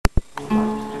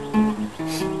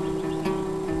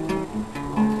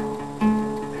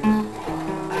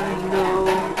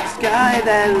guy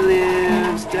that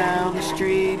lives down the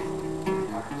street.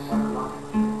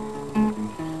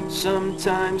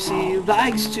 Sometimes he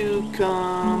likes to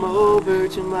come over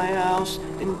to my house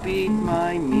and beat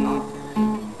my meat.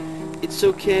 It's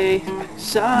okay,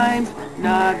 'cause I'm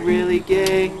not really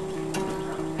gay,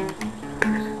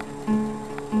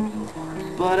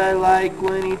 but I like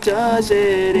when he does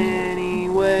it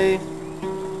anyway.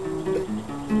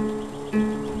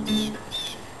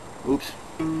 Oops.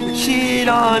 Shit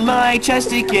on my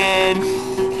chest again.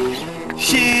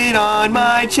 Shit on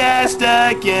my chest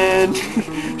again.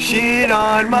 Shit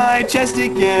on my chest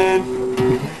again.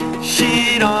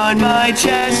 Shit on my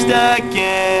chest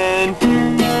again.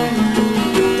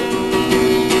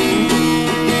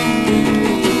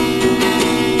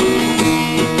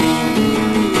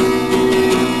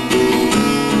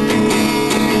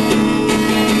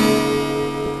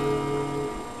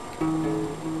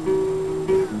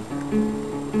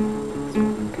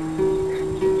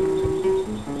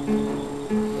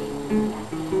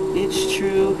 It's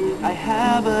true, I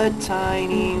have a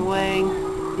tiny wang,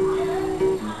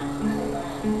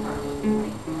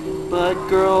 but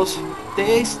girls,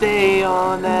 they stay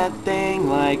on that thing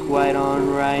like white on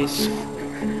rice.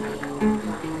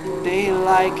 They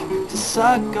like to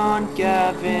suck on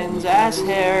Gavin's ass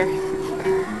hair.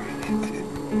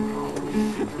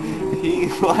 He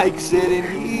likes it and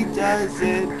he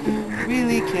doesn't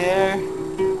really care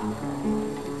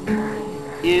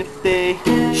if they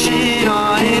shit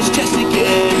on his chest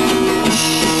again.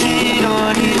 Shit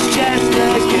on his chest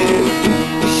again.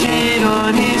 Shit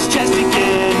on his chest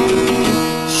again.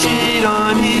 Shit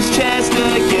on his chest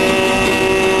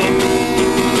again.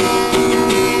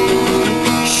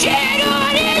 Shit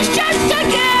on his chest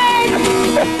again.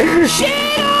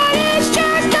 Shit on his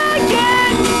chest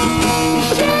again.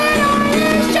 Shit on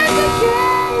his chest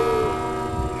again.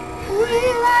 We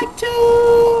like to